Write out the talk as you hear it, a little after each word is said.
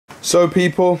So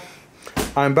people,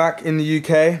 I'm back in the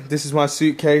UK. This is my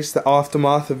suitcase, the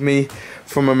aftermath of me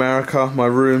from America. My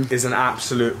room is an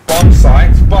absolute bomb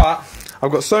site, but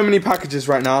I've got so many packages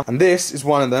right now, and this is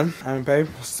one of them. And babe,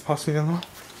 pass me the other one.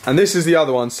 And this is the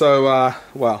other one. So,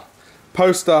 well,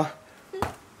 poster.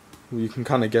 Well, you can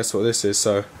kind of guess what this is.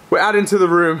 So we're adding to the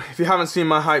room. If you haven't seen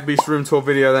my Hypebeast room tour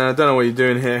video, then I don't know what you're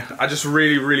doing here. I just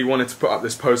really wanted to put up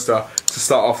this poster to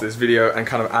start off this video and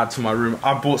kind of add to my room.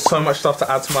 I bought so much stuff to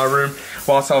add to my room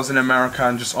whilst I was in America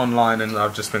and just online, and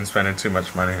I've just been spending too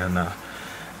much money, and now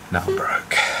I'm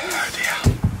broke. Oh dear.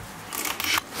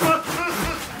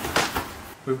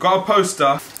 We've got a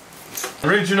poster.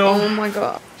 Original. Oh my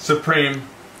god. Supreme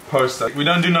poster. We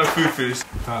don't do no foo-foos.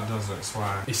 That does look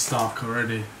swag. It's dark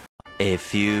already. A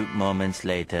few moments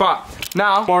later. But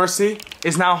now Morrissey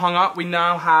is now hung up. We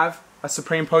now have a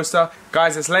Supreme poster.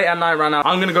 Guys, it's late at night right now.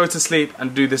 I'm gonna go to sleep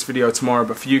and do this video tomorrow,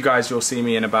 but for you guys, you'll see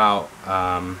me in about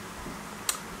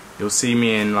you'll see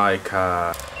me in like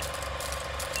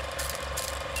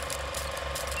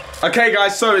okay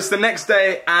guys, so it's the next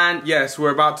day, and yes,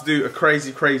 we're about to do a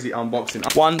crazy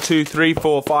unboxing. 1, 2, 3,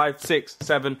 4, 5, 6,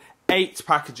 7, 8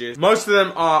 packages. Most of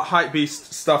them are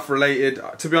Hypebeast stuff related.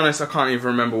 To be honest, I can't even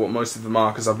remember what most of them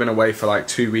are because I've been away for like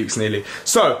 2 weeks nearly.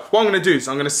 So what I'm gonna do is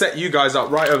I'm gonna set you guys up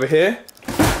right over here.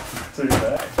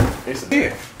 It's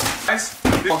here. Best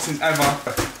boxings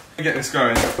ever. Get this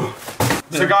going.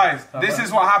 So guys, this is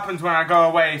what happens when I go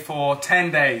away for 10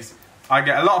 days. I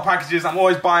get a lot of packages. I'm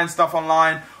always buying stuff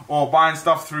online or buying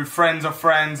stuff through friends of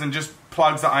friends and just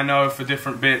plugs that I know for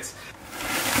different bits.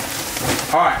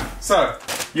 Alright, so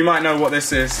you might know what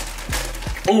this is.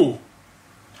 Ooh,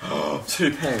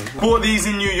 2 pens. Bought these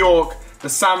in New York, the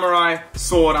samurai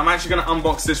sword. I'm actually gonna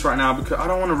unbox this right now because I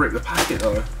don't want to rip the packet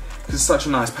though, because it's such a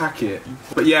nice packet.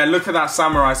 But yeah, look at that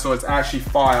samurai sword, it's actually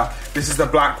fire. This is the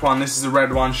black one, this is the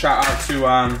red one. Shout out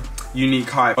to Unique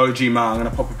Hype, OG man. I'm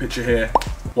gonna pop a picture here.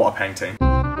 What a painting.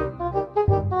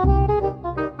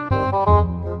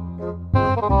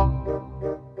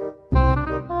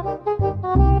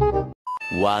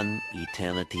 One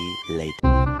eternity later.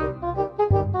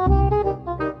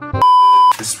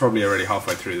 This is probably already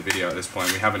halfway through the video at this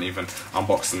point. We haven't even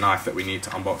unboxed the knife that we need to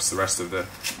unbox the rest of the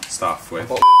stuff with.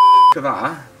 Look at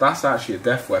that. That's actually a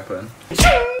death weapon.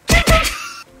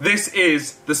 This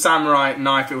is the samurai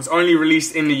knife. It was only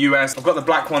released in the US. I've got the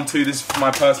black one too. This is for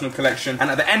my personal collection. And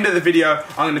at the end of the video,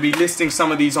 I'm going to be listing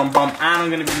some of these on Bump, and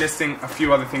I'm going to be listing a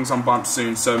few other things on Bump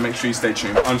soon. So make sure you stay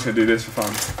tuned. I'm just going to do this for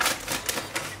fun.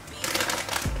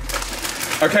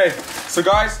 Okay, so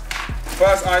guys,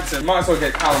 first item. Might as well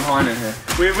get Callum Hine in here.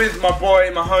 We're with my boy,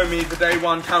 my homie, the day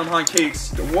one, Callum Hine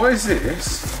Keeks. What is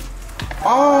this?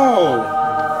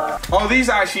 Oh, these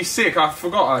are actually sick. I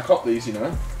forgot I copped these, you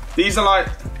know. These are like,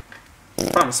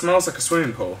 damn, it smells like a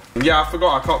swimming pool. Yeah, I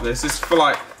forgot I copped this. This is for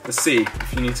like the sea,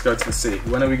 if you need to go to the sea.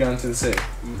 When are we going to the sea?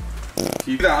 If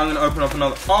you do that, I'm gonna open up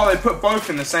another. Oh, they put both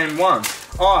in the same one.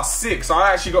 Oh, sick. So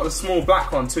I actually got the small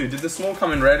black one too. Did the small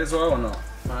come in red as well or not?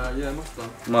 Yeah, must have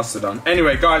done. Must have done.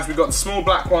 Anyway, guys, we've got the small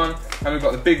black one and we've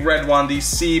got the big red one. These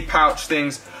sea pouch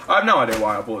things. I have no idea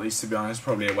why I bought these, to be honest.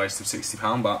 Probably a waste of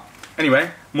 £60, but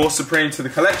anyway, more Supreme to the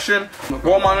collection.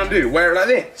 What am I gonna do? Wear it like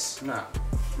this? Nah.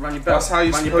 Run your belt. That's how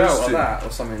you're Run supposed your belt to. or that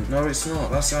or something. No, it's not.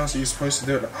 That's how you're supposed to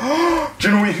do it. Do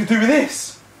you know what you could do with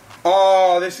this?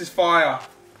 Oh, this is fire.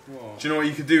 What? Do you know what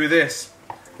you could do with this?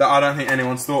 That I don't think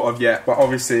anyone's thought of yet, but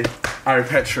obviously, Ari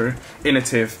Petru,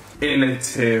 innovative.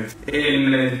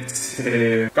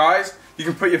 Guys, you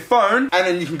can put your phone and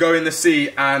then you can go in the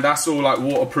sea, and that's all like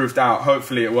waterproofed out.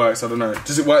 Hopefully it works, I don't know.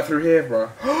 Does it work through here, bro?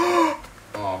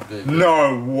 Oh, dude.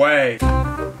 No way.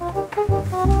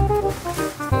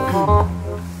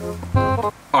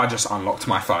 I just unlocked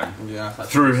my phone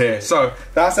through here. So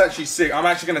that's actually sick. I'm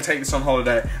actually going to take this on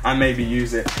holiday and maybe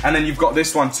use it. And then you've got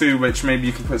this one too, which maybe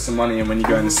you can put some money in when you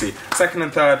go in the sea. Second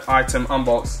and third item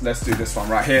unboxed. Let's do this one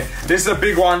right here. This is a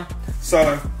big one.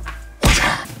 So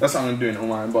that's what I'm going to do in all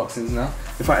my unboxings now.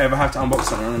 If I ever have to unbox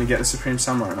something, I'm going to get the Supreme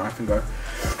Samurai knife and go.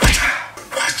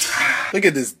 Look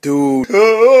at this dude.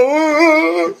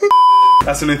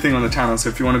 That's a new thing on the channel, so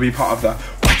if you want to be part of that.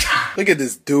 Look at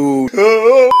this dude.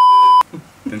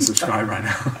 Then subscribe right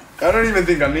now. I don't even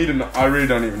think I need enough. I really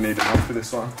don't even need enough for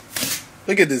this one.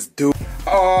 Look at this dude.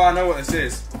 Oh, I know what this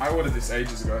is. I ordered this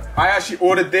ages ago. I actually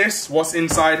ordered this, what's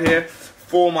inside here,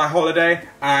 for my holiday,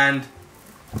 and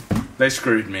they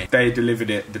screwed me. They delivered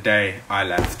it the day I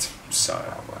left. So,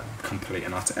 complete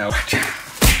and utter L.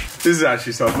 This is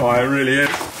actually so far, it really is.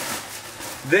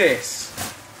 This.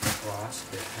 Well, that's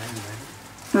a bit vain,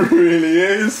 mate. Really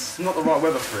is. It's not the right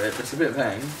weather for it, but it's a bit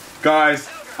vain. Guys,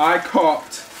 I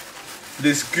copped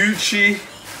this Gucci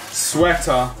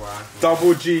sweater.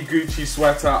 Double G Gucci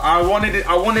sweater. I wanted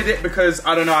it because,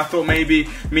 I don't know, I thought maybe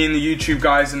me and the YouTube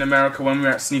guys in America, when we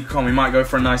were at SneakerCon, we might go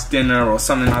for a nice dinner or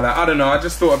something like that. I don't know, I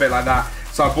just thought a bit like that.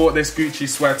 So I bought this Gucci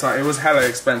sweater. It was hella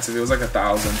expensive. It was like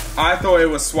 1,000. I thought it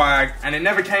was swag, and it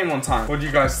never came on time. What do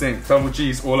you guys think? Double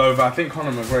G's all over. I think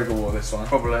Conor McGregor wore this one.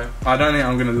 Probably. I don't think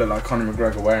I'm gonna look like Conor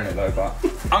McGregor wearing it though, but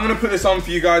I'm gonna put this on for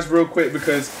you guys real quick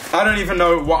because I don't even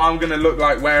know what I'm gonna look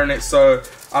like wearing it. So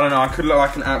I don't know. I could look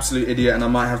like an absolute idiot, and I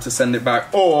might have to send it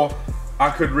back, or I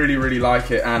could really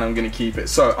like it and I'm gonna keep it.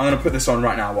 So I'm gonna put this on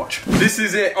right now, watch. This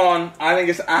is it on. I think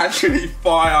it's actually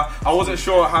fire. I wasn't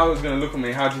sure how it was gonna look on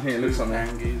me. How do you think it looks on me?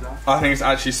 I think it's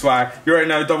actually swag. You already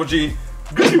know, Double G.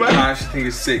 I actually think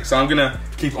it's sick. So I'm gonna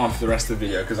keep it on for the rest of the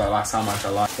video because that's how much I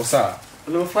like. What's that? A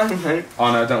little flame, mate.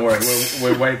 Oh no, don't worry.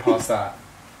 We're way past that.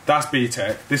 That's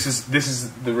B-Tech. This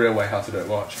is the real way how to do it,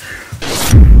 watch.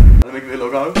 Let me give it a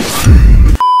little go.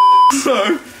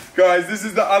 So, guys, this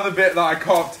is the other bit that I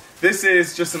copped. This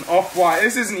is just an off-white.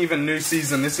 This isn't even new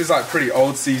season. This is like pretty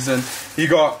old season. You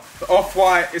got the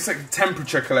off-white. It's like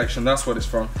temperature collection. That's what it's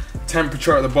from.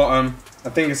 Temperature at the bottom. I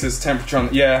think it says temperature on,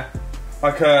 yeah.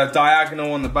 Like a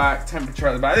diagonal on the back, temperature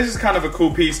at the back. This is kind of a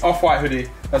cool piece. Off-white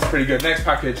hoodie. That's pretty good. Next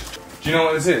package. Do you know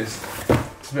what this is?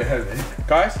 It's a bit heavy.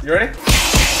 Guys, you ready?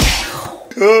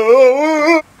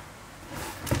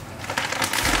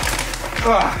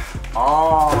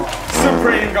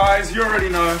 Supreme, guys. You already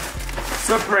know.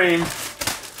 Supreme,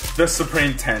 the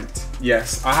Supreme tent.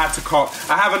 Yes, I had to cop.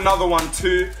 I have another one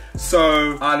too,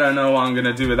 so I don't know what I'm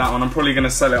gonna do with that one. I'm probably gonna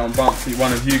sell it on Bumpy,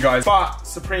 one of you guys. But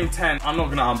Supreme tent, I'm not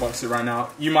gonna unbox it right now.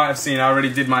 You might have seen, I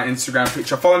already did my Instagram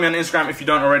picture. Follow me on Instagram if you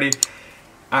don't already,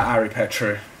 at Ari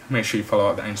Petru. Make sure you follow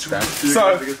up the Instagram.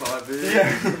 So,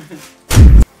 yeah.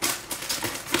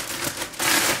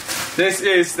 This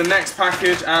is the next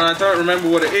package, and I don't remember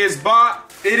what it is,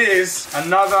 but it is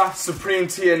another Supreme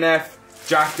TNF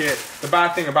jacket. The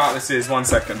bad thing about this is, 1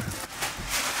 second,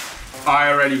 I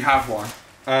already have one.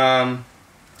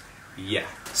 Yeah.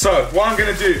 So what I'm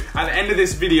gonna do at the end of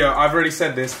this video, I've already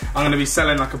said this, I'm gonna be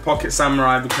selling like a pocket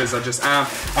samurai because I just am.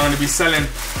 I'm gonna be selling,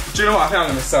 do you know what, I think I'm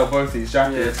gonna sell both these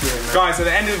jackets. Yeah, guys, at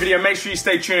the end of the video, make sure you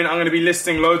stay tuned. I'm gonna be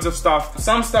listing loads of stuff.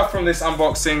 Some stuff from this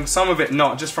unboxing, some of it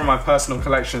not, just from my personal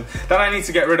collection that I need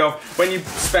to get rid of. When you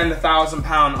spend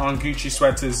 £1,000 on Gucci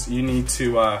sweaters, you need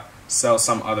to sell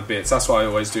some other bits. That's what I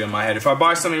always do in my head. If I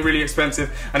buy something really expensive,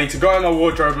 I need to go in my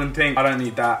wardrobe and think, I don't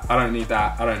need that, I don't need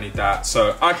that, I don't need that.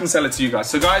 So I can sell it to you guys.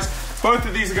 So guys, both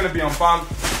of these are gonna be on Bump.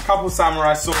 Couple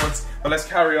samurai swords, but let's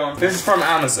carry on. This is from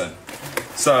Amazon.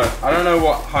 So I don't know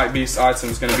what Hypebeast item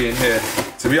is gonna be in here.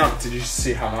 To be honest, did you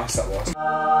see how nice that was?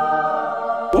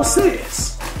 What's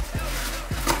this?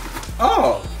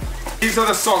 Oh. These are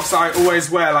the socks I always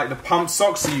wear, like the pump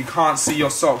socks, so you can't see your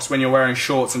socks when you're wearing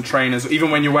shorts and trainers, or even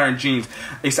when you're wearing jeans.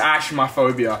 It's actually my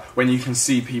phobia when you can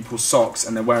see people's socks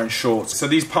and they're wearing shorts. So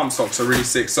these pump socks are really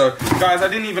sick. So guys, I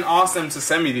didn't even ask them to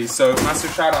send me these, so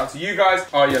massive shout out to you guys.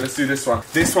 Oh yeah, let's do this one.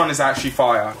 This one is actually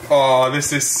fire. Oh,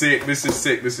 this is sick, this is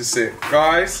sick, this is sick.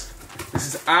 Guys,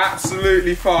 this is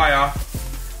absolutely fire.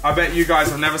 I bet you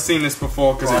guys have never seen this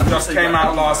before because it just came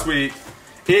out last week.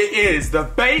 It is the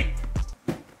Bape.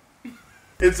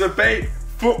 It's a Bape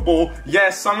football.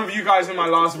 Yes, some of you guys in my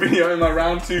last video, in my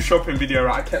round 2 shopping video,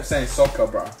 right, I kept saying soccer,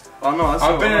 bro. Oh no, that's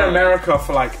I've been in America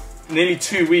for like nearly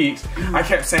 2 weeks. I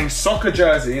kept saying soccer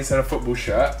jersey instead of football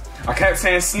shirt. I kept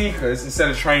saying sneakers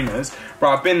instead of trainers. Bro,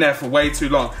 I've been there for way too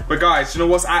long. But guys, you know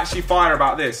what's actually fire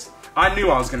about this? I knew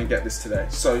I was gonna get this today.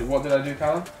 So what did I do,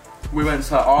 Callum? We went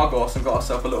to Argos and got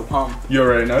ourselves a little pump. You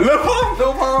already know. Little pump!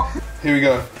 Little pump! Here we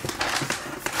go.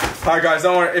 Hi guys,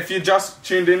 don't worry, if you just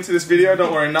tuned into this video,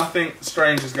 don't worry, nothing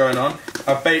strange is going on.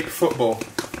 A Bape football.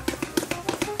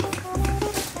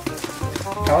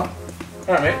 Huh?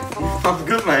 Alright mate. I'm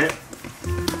good mate.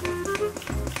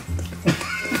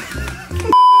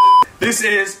 This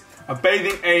is a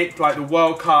bathing ape, like the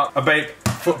World Cup, a Bape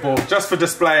football, just for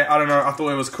display. I don't know, I thought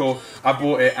it was cool. I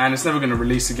bought it and it's never gonna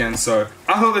release again, so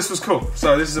I thought this was cool.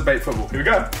 So this is a Bape football. Here we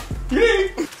go.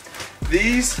 Yay!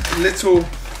 These little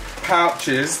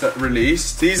pouches that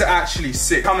released, these are actually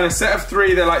sick. Come in a set of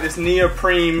 3, they're like this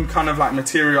neoprene kind of like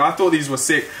material. I thought these were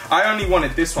sick. I only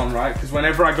wanted this one, right? Because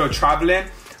whenever I go traveling,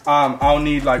 I'll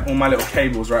need like all my little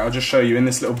cables, right? I'll just show you in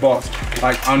this little box.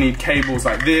 Like I'll need cables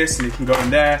like this and you can go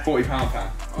in there. £40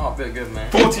 pound. Oh, a bit good,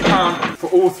 man. £40 for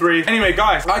all 3. Anyway,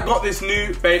 guys, I got this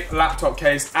new Bape laptop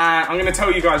case and I'm gonna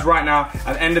tell you guys right now,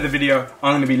 at the end of the video,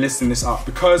 I'm gonna be listing this up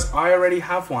because I already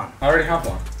have one. I already have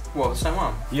one. What, the same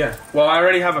one? Yeah. Well, I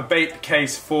already have a Bape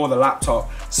case for the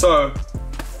laptop. So,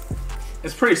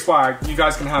 It's pretty swag. You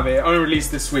guys can have it. It only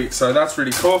released this week, so that's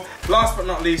really cool. Last but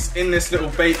not least, in this little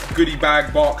Bape goodie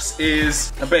bag box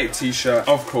is a Bape t-shirt.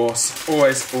 Of course,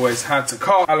 always had to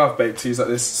cop. I love Bape tees like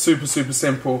this. Super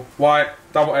simple. White,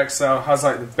 double XL, has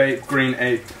like the Bape green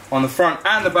ape on the front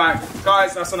and the back.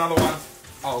 Guys, that's another one.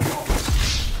 Oh god.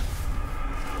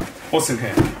 What's in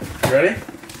here? You ready?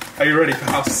 Are you ready for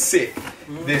how sick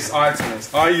this item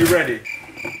is? Are you ready?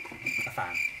 A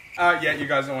fan. Yeah, you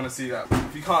guys don't want to see that.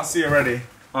 If you can't see already,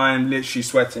 I'm literally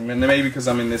sweating. And maybe because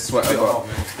I'm in this sweater, but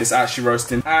it's actually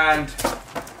roasting. And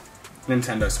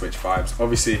Nintendo Switch vibes.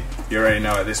 Obviously, you already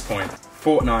know at this point,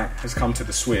 Fortnite has come to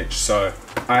the Switch, so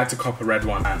I had to cop a red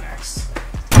one and next.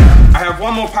 I have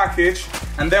one more package,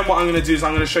 and then what I'm going to do is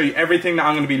I'm going to show you everything that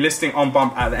I'm going to be listing on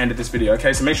Bump at the end of this video,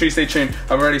 okay? So make sure you stay tuned.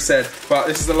 I've already said, but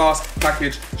this is the last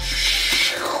package.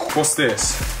 What's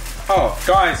this? Oh,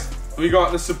 guys, we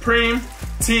got the Supreme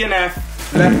TNF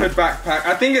leopard backpack.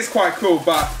 I think it's quite cool,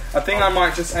 but I think I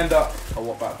might just end up... Oh,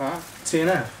 what backpack?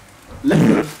 TNF.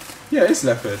 Leopard? Yeah, it's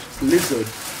leopard. It's lizard.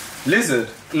 Lizard?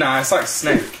 Nah, it's like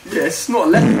snake. Yeah, it's not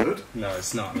leopard. No,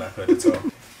 it's not leopard at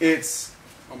all. It's...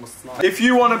 I'm a snake. If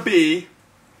you want to be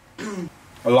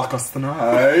like a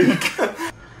snake.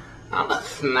 I'm a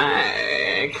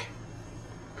snake.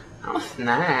 I'm a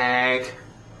snake.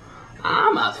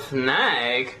 I'm a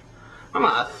snake. I'm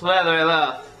a slithery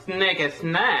little snaky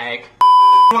snake.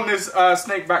 If you want this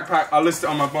snake backpack, I'll list it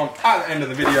on my Bump at the end of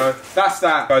the video. That's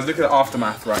that. Guys, look at the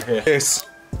aftermath right here. This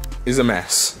is a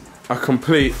mess. A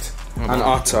complete and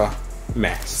utter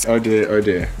mess. Oh dear, oh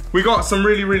dear. We got some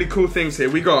really cool things here.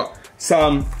 We got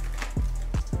some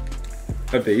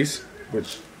of these,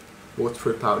 which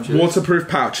Waterproof pouches. waterproof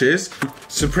pouches,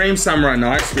 Supreme Samurai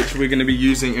knives, which we're going to be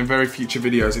using in very future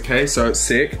videos, okay? So it's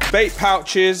sick. Bape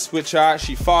pouches, which are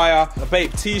actually fire. A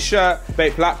Bape t-shirt,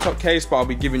 Bape laptop case, but I'll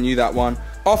be giving you that one.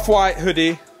 Off-white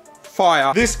hoodie,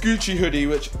 fire. This Gucci hoodie,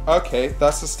 which, okay,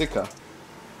 that's a sticker.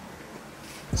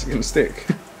 Is it going to stick?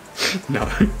 No.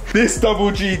 This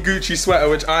double G Gucci sweater,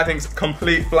 which I think is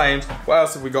complete flames. What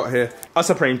else have we got here? A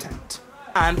Supreme tent.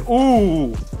 And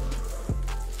ooh,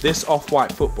 this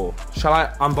off-white football. Shall I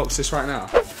unbox this right now?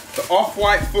 The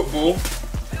off-white football,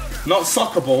 not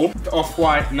soccer ball. The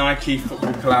off-white Nike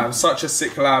football collab. Such a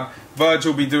sick collab.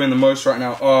 Virgil will be doing the most right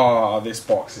now. Oh, this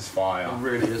box is fire. It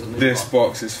really isn't. This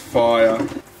box is fire.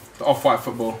 The off-white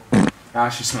football. It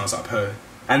actually smells like poo.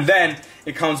 And then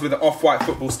it comes with the off-white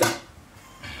football stamp.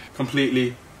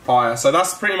 Completely fire. So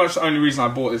that's pretty much the only reason I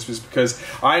bought this, was because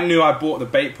I knew I bought the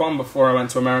Bape one before I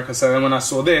went to America. So then when I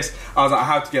saw this, I was like, I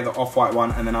have to get the off-white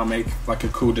one, and then I'll make like a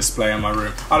cool display in my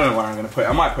room. I don't know where I'm going to put it.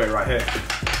 I might put it right here.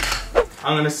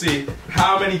 I'm going to see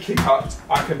how many kick-ups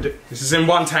I can do. This is in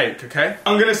one take, okay?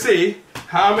 I'm going to see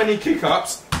how many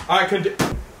kick-ups I can do.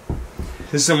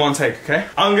 This is in one take, okay?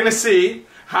 I'm going to see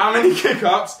how many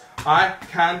kick-ups I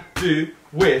can do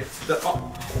with the...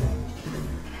 Oh.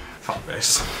 Fuck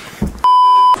this.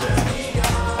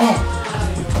 Oh.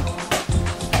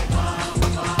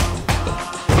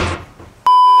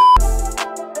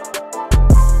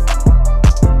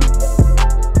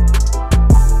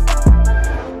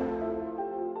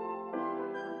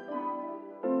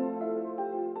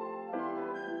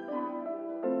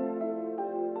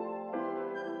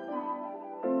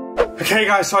 Okay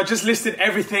guys, so I just listed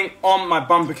everything on my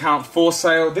Bump account for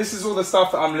sale. This is all the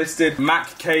stuff that I'm listed.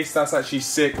 Mac case, that's actually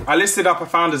sick. I listed up, I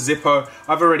found a Zippo.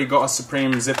 I've already got a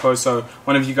Supreme Zippo, so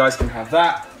one of you guys can have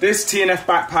that. This TNF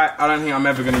backpack, I don't think I'm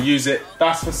ever gonna use it.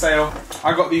 That's for sale.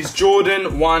 I got these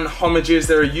Jordan 1 homages.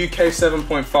 They're a UK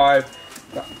 7.5.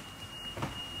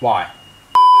 Why?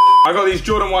 I got these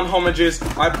Jordan 1 homages.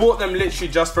 I bought them literally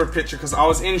just for a picture because I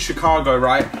was in Chicago,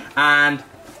 right? And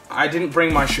I didn't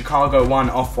bring my Chicago 1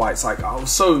 off-whites. Like,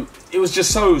 it was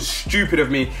just so stupid of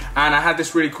me. And I had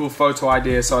this really cool photo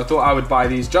idea, so I thought I would buy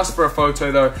these just for a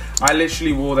photo though. I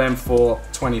literally wore them for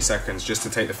 20 seconds just to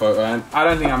take the photo, and I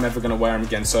don't think I'm ever gonna wear them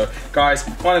again. So guys,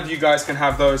 one of you guys can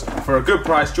have those for a good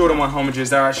price. Jordan 1 homages,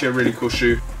 they're actually a really cool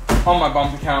shoe. On my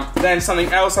Bump account. Then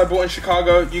something else I bought in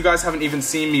Chicago. You guys haven't even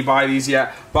seen me buy these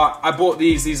yet, but I bought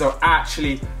these. These are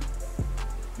actually,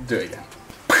 do it again.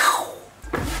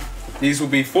 These will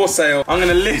be for sale. I'm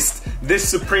gonna list this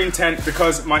Supreme tent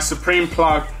because my Supreme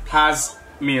plug has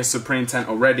me a Supreme tent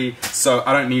already, so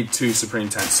I don't need 2 Supreme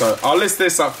tents. So I'll list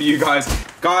this up for you guys.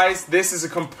 Guys, this is a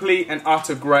complete and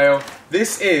utter grail.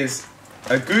 This is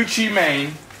a Gucci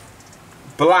Mane,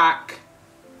 black,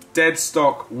 dead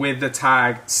stock with the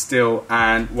tag still,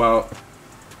 and well,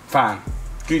 fam,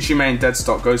 Gucci Mane dead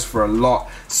stock goes for a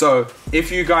lot. So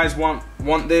if you guys want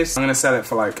this, I'm gonna sell it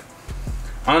for like,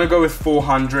 I'm gonna go with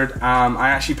 400. I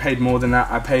actually paid more than that.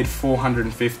 I paid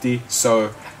 450.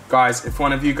 So Guys, if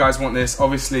one of you guys want this,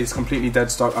 obviously it's completely dead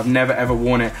stock. I've never ever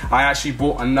worn it. I actually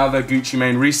bought another Gucci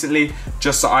Mane recently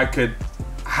just so I could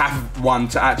have one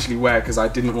to actually wear because I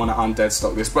didn't want to undead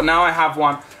stock this. But now I have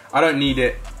one. I don't need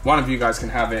it. One of you guys can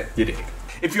have it. You dig.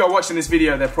 If you are watching this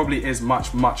video, there probably is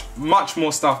much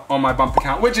more stuff on my Bump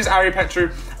account, which is Ari Petru.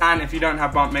 And if you don't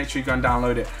have Bump, make sure you go and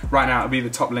download it right now. It'll be the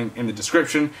top link in the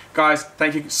description. Guys,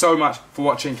 thank you so much for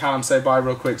watching. Callum, say bye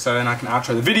real quick so then I can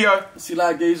outro the video. See you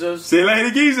later, geezers. See you later,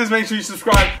 geezers. Make sure you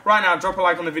subscribe right now. Drop a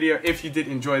like on the video if you did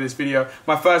enjoy this video.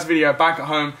 My first video back at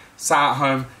home, sat at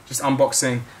home, just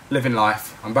unboxing, living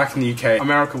life. I'm back in the UK.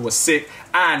 America was sick,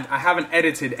 and I haven't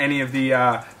edited any of the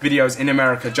videos in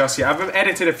America just yet. I've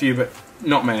edited a few, but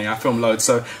not many. I filmed loads,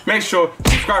 so make sure to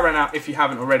subscribe right now if you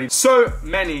haven't already. So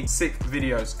many sick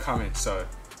videos coming. So,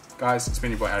 guys, it's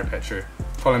been your boy Ari Petru.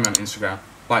 Follow me on Instagram,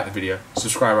 like the video,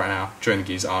 subscribe right now, join the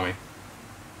Geezer Army.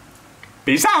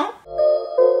 Peace out!